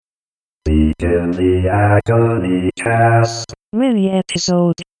to the Agony Cast. Mini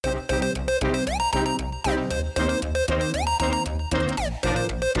episode.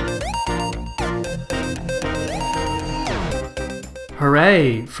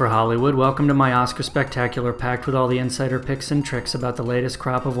 Hooray for Hollywood. Welcome to my Oscar Spectacular, packed with all the insider picks and tricks about the latest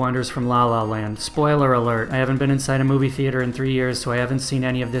crop of wonders from La La Land. Spoiler alert, I haven't been inside a movie theater in 3 years, so I haven't seen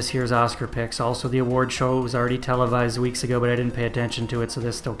any of this year's Oscar picks. Also, the award show was already televised weeks ago, but I didn't pay attention to it, so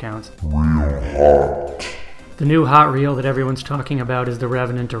this still counts. The new hot reel that everyone's talking about is The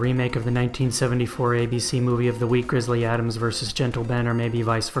Revenant, a remake of the 1974 ABC movie of the week Grizzly Adams vs. Gentle Ben, or maybe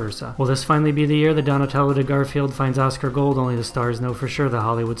vice versa. Will this finally be the year that Donatello de Garfield finds Oscar gold? Only the stars know for sure, the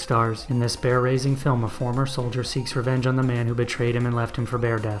Hollywood stars. In this bear-raising film, a former soldier seeks revenge on the man who betrayed him and left him for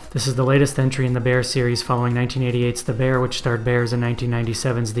bear death. This is the latest entry in the Bear series following 1988's The Bear, which starred bears, and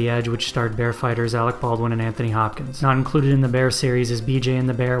 1997's The Edge, which starred bear fighters Alec Baldwin and Anthony Hopkins. Not included in the Bear series is BJ and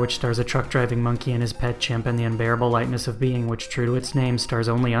the Bear, which stars a truck-driving monkey and his pet chimp, and the unbearable lightness of being, which, true to its name, stars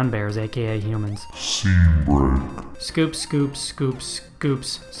only unbears, aka humans. Scene break. Scoops, scoops, scoops,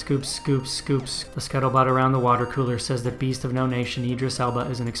 scoops, scoops, scoops, scoops. The scuttlebutt around the water cooler says that Beast of No Nation Idris Elba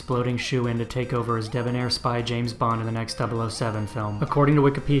is an exploding shoe-in to take over as debonair spy James Bond in the next 007 film. According to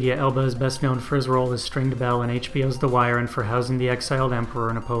Wikipedia, Elba is best known for his role as Stringed Bell in HBO's The Wire and for housing the exiled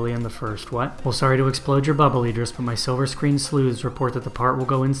Emperor Napoleon I. What? Well, sorry to explode your bubble, Idris, but my silver screen sleuths report that the part will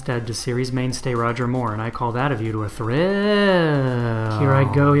go instead to series mainstay Roger Moore, and I call that a view to a thrill. Here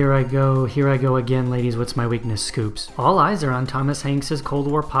I go again, ladies. What's my weakness? Scoops. All eyes are on Thomas Hanks's Cold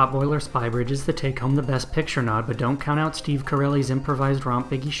War potboiler Spy Bridges to take home the Best Picture nod, but don't count out Steve Carell's improvised romp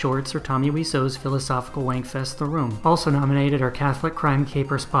Biggie Shorts or Tommy Wiseau's philosophical wankfest The Room. Also nominated are Catholic Crime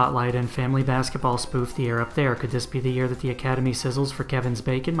Caper Spotlight and Family Basketball spoof The Air Up There. Could this be the year that the Academy sizzles for Kevin's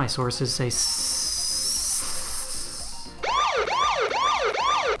bacon? My sources say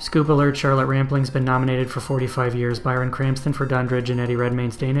Scoop alert, Charlotte Rampling's been nominated for 45 years. Byron Cranston for Dundridge and Eddie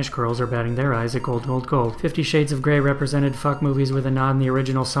Redmayne's Danish Girls are batting their eyes at Gold, Gold, Gold. 50 Shades of Grey represented fuck movies with a nod in the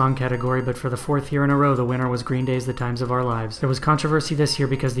original song category, but for the fourth year in a row, the winner was Green Day's The Times of Our Lives. There was controversy this year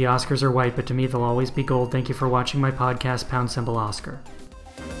because the Oscars are white, but to me they'll always be gold. Thank you for watching my podcast, #Oscar.